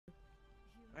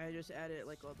I just added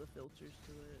like all the filters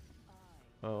to it.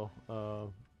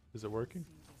 Oh, is it working?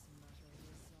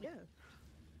 Yeah.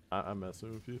 I'm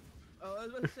messing with you. Oh, I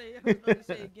was about to say. I was about to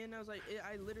say again. I was like,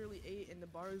 I literally ate and the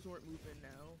bars weren't moving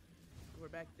now. Where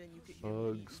back then you could hear me.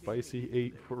 You could hear me Spicy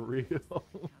eat 8 for real.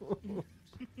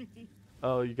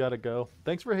 Oh, you gotta go.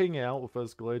 Thanks for hanging out with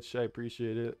us, Glitch. I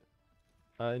appreciate it.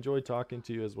 I enjoyed talking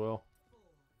to you as well.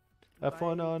 Have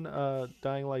fun Bye, on Glitch.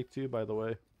 Dying Light 2, by the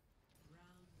way.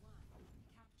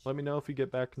 Let me know if you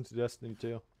get back into Destiny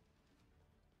 2.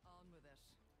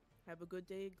 Have a good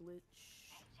day, Glitch.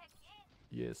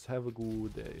 Yes, have a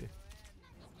good day.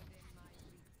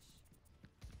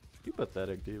 You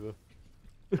pathetic, Diva.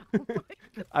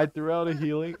 I threw out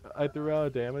a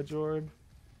damage orb.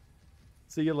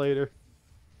 See you later.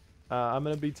 I'm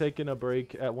gonna be taking a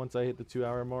break at once I hit the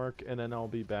 2-hour mark, and then I'll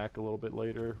be back a little bit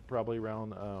later, probably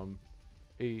around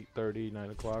 8:30,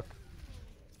 9 o'clock.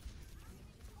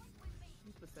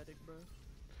 You pathetic, bro.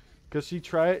 Cause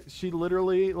she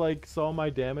literally like saw my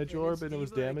damage And orb it's and it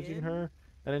was Diva damaging again. her,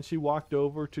 and then she walked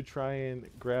over to try and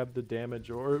grab the damage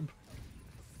orb.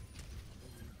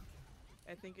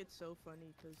 I think it's so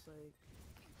funny because like,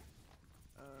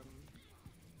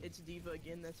 it's Diva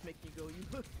again that's making you go. You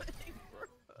pathetic, bro.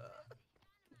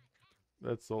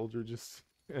 That soldier just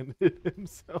ended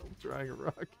himself trying to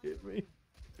rocket me.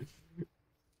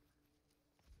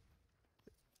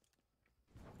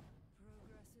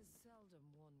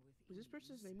 Is this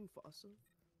person's name Mufasa?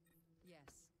 Yes.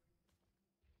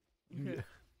 Yeah,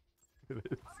 it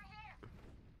is.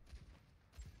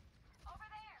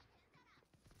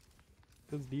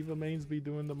 Because Diva mains be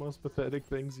doing the most pathetic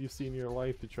things you've seen in your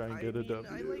life to try and get a W.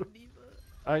 I like Diva.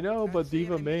 I know, I'd but say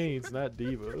Diva I main- mains, not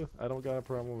Diva. I don't got a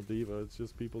problem with Diva. It's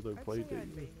just people that I'd play say Diva.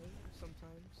 I'd main her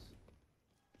sometimes.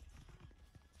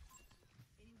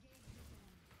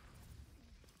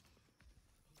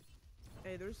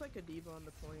 Hey, there's like a Diva on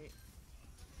the point.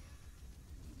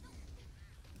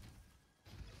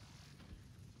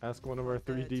 Ask one of our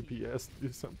 3 Bad tea. DPS to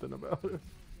do something about it.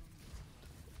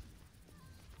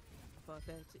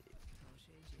 Pathetic.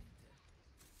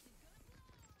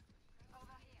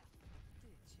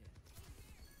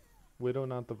 Widow,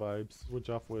 not the vibes. Switch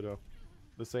off Widow.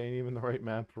 This ain't even the right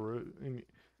map for it.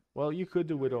 Well, you could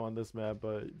do Widow on this map,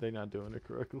 but they're not doing it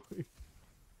correctly.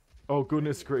 Oh,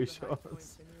 goodness gracious.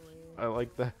 Anyway. I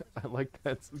like that. I like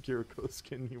that Kiriko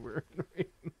skin you wearing right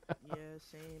now. Yeah,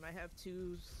 same. I have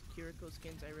 2 Kiriko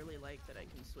skins I really like that I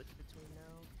can switch between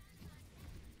now.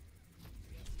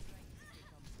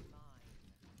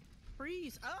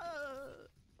 Freeze!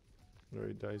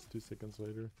 Alright, dies 2 seconds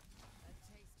later.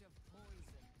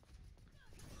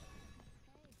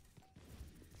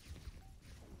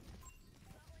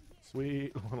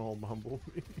 Sweet little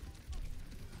bumblebee.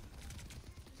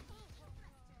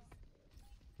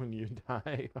 When you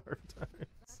die, hard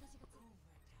times.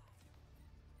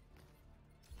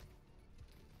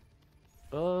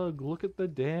 Ugh, look at the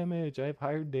damage. I have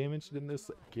higher damage than this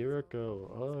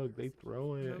Kiriko. Ugh, they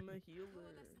throw it. I'm a healer.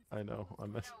 I know,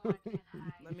 I'm messing.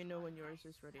 Let me know when yours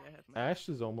is ready. I have my. Ash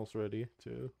is almost ready,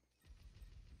 too.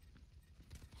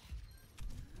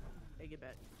 Hey, get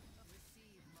back.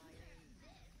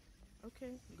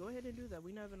 Okay, go ahead and do that.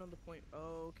 We not even on the point.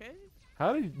 Okay.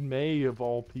 How did May, of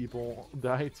all people,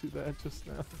 die to that just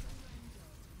now?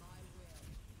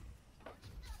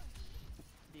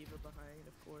 Diva behind,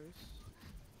 of course.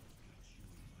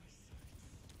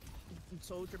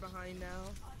 Soldier behind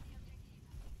now.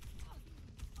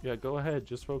 Yeah, go ahead.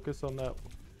 Just focus on that,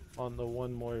 on the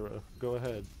one Moira. Go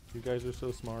ahead. You guys are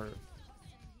so smart.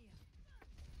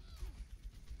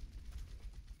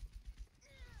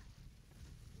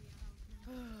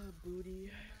 Booty.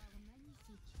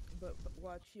 But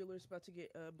watch, healer's about to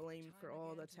get blamed for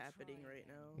all that's happening right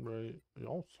now. Right.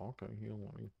 Y'all suck at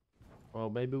healing. Well,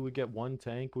 maybe we get one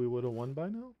tank, we would have won by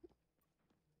now?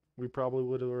 We probably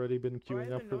would have already been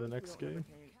queuing up for the next game.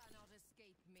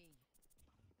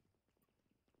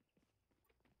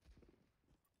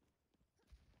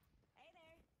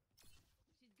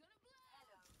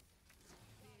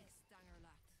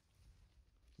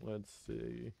 Let's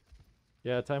see.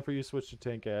 Yeah, time for you to switch to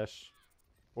tank, Ash.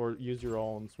 Or use your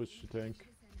all and switch to tank.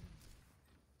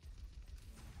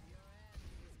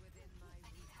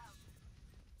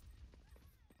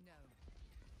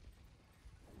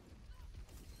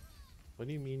 What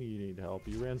do you mean you need help?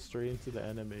 You ran straight into the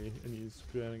enemy and you're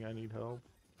screaming, I need help.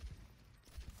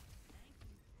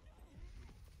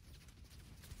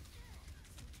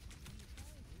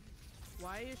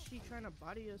 Why is she trying to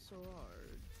body us so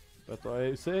hard? That's why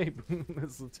I say,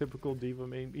 that's the typical diva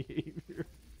main behavior.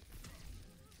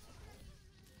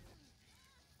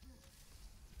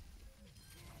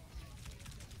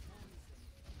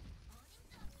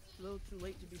 little too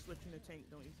late to be switching to tank,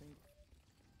 don't you think?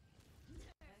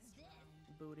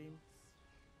 Booty.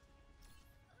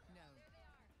 No.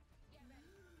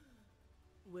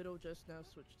 Widow just now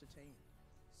switched to tank.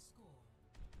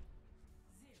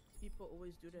 People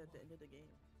always do that at the end of the game.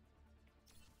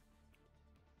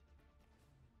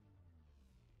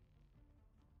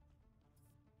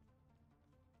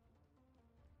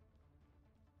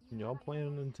 Y'all playing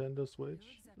a Nintendo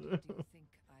Switch? Who exactly do you think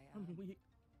I am? I'm weak.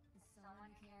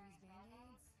 Someone who carries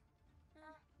band-aids?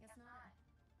 Guess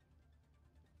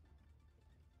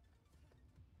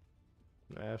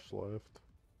not. Ash left.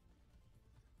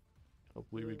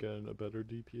 Hopefully we Good. get a better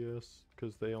DPS,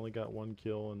 because they only got 1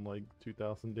 kill and like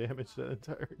 2,000 damage that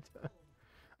entire time.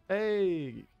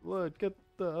 Hey, look at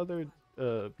the other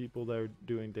people that are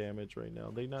doing damage right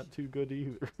now. They not too good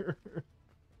either.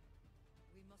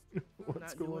 We must confirm What's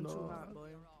Not going doing too on? hot, boy.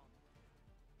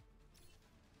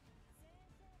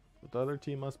 But the other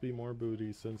team must be more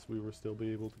booty since we were still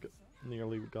be able to get,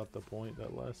 nearly got the point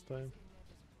that last time.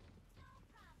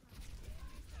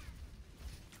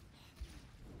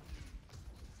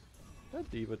 That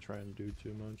diva trying to do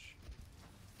too much.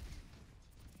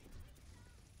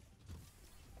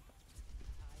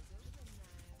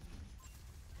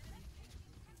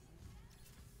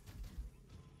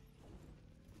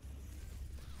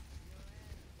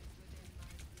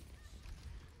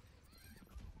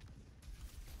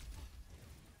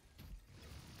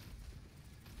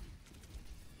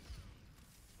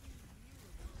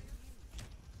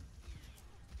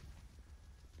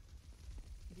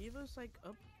 Diva's like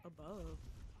up above.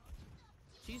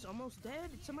 She's almost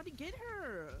dead. Somebody get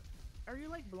her. Are you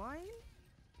like blind?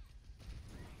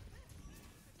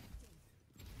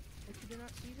 If you did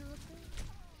not see her up there?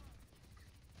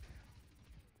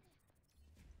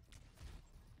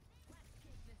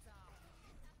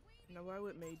 Now why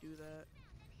would May do that?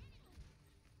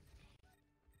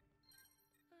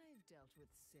 I've dealt with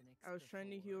cynics I was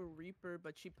trying to before. heal Reaper,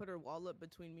 but she put her wall up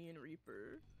between me and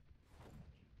Reaper.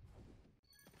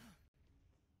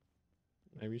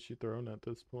 Maybe she thrown at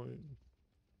this point.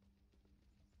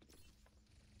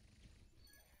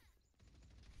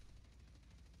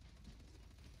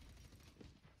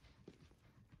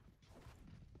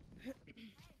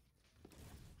 Armageddon.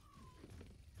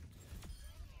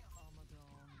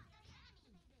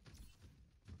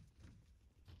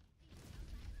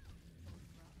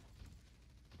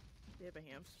 They have a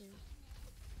hamster.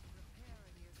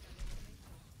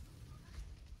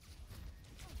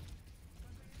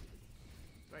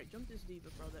 Right, jump this diva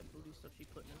for all that booty stuff she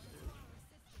putting us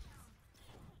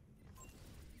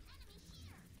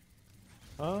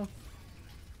through. Huh?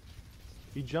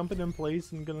 You jumping in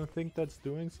place and gonna think that's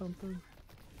doing something?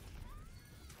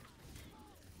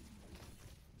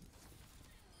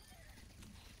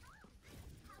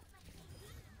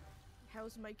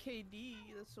 How's my KD?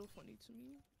 That's so funny to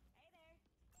me.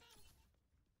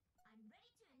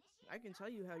 I can tell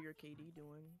you how your KD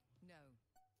doing. No.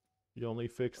 You only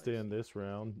fixed it in this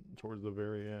round towards the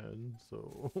very end,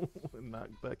 so not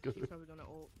that She's good. probably gonna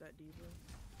ult that diva.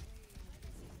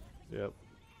 Yep.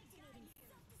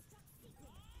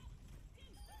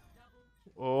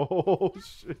 Oh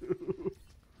shoot.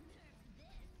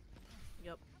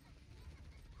 Yep.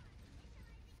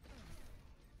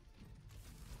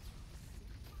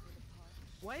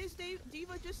 Why is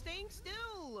Diva just staying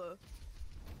still?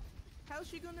 How's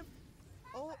she gonna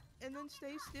ult and then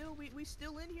stay still? We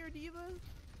still in here, Diva?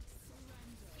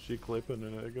 She clipping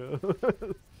it, I guess.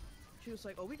 She was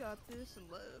like, oh, we got this,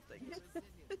 and left, I guess.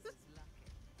 Resilience is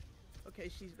lacking. Okay,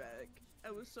 she's back.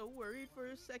 I was so worried for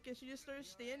a second. She just started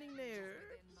standing there.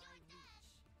 Within my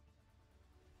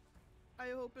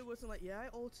reach. I hope it wasn't like, yeah, I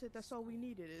ulted, that's all we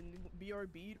needed, and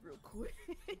BRB'd real quick.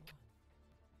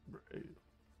 Right.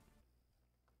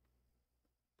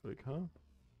 Like, huh?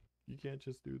 You can't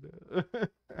just do that.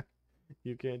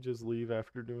 You can't just leave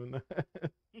after doing that.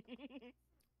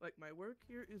 Like, my work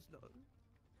here is done.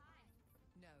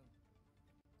 No.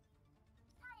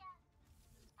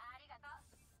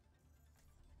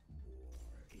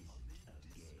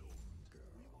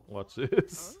 Watch this.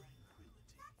 Huh?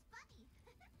 That's funny.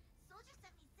 Soldier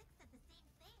 76 said the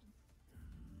same thing.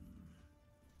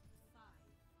 5,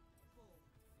 4,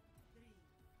 3,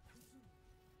 2,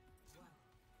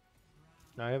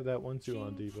 1. I have that one too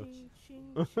on Ching, Diva. ching,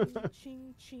 ching, ching,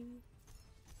 ching, ching.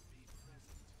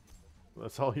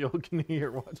 That's all y'all can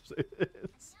hear. Watch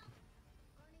this.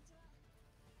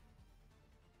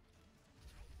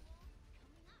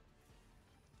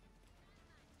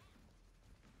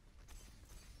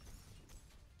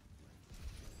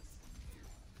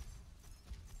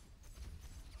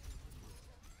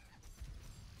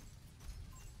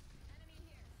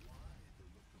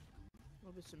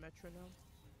 Oh, it's Symmetra now.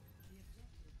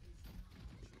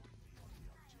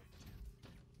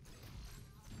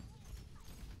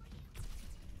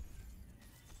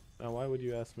 Now, why would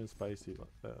you ask Miss Spicy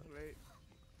like that? Right.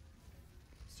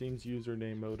 Seems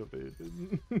username motivated.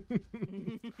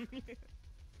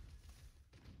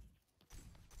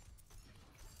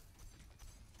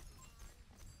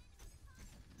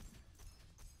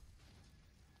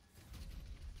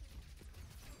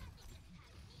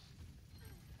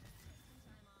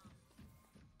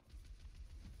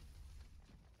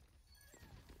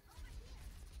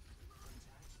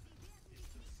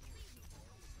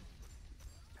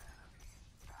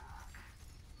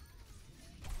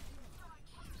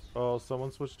 Oh,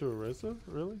 someone switched to Orisa?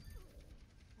 Really?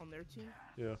 On their team?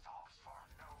 Yeah.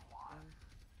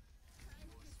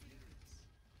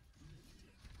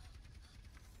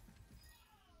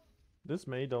 This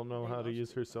May don't know They how to lost use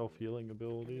it. her self-healing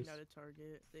abilities. Not a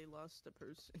target. They lost the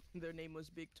person. Their name was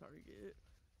Big Target.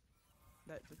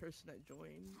 That the person that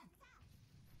joined.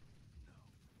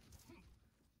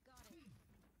 Got it.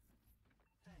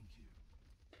 Thank you.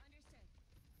 Understood.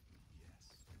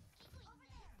 Yes. Over there.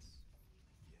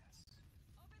 Yes.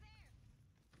 Over there.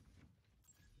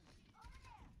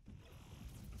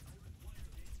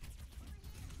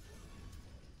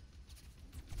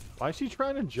 Why is she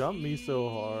trying to jump me so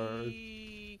hard?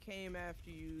 She came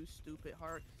after you, stupid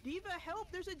heart. Diva,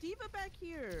 help! There's a diva back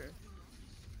here.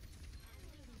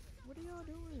 What are y'all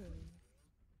doing?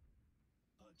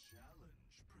 A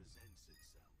challenge presents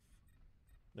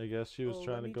itself. I guess she was Oh,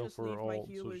 trying let to me go just for leave her my ult,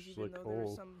 so healers, she's even like, though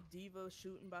there's oh. some diva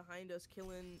shooting behind us,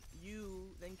 killing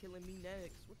you, then killing me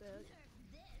next. What the heck?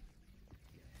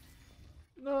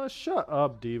 No, shut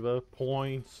up, Diva.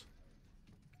 Points.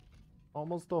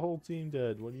 Almost the whole team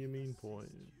dead. What do you mean point?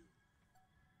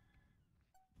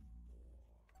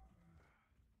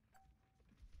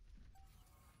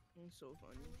 It's so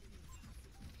funny.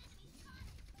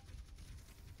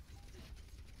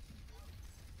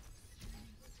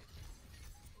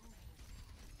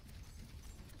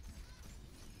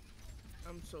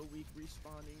 I'm so weak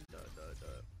respawning. Duh, duh,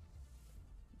 duh.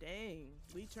 Dang,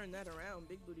 we turned that around.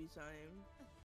 Big booty time.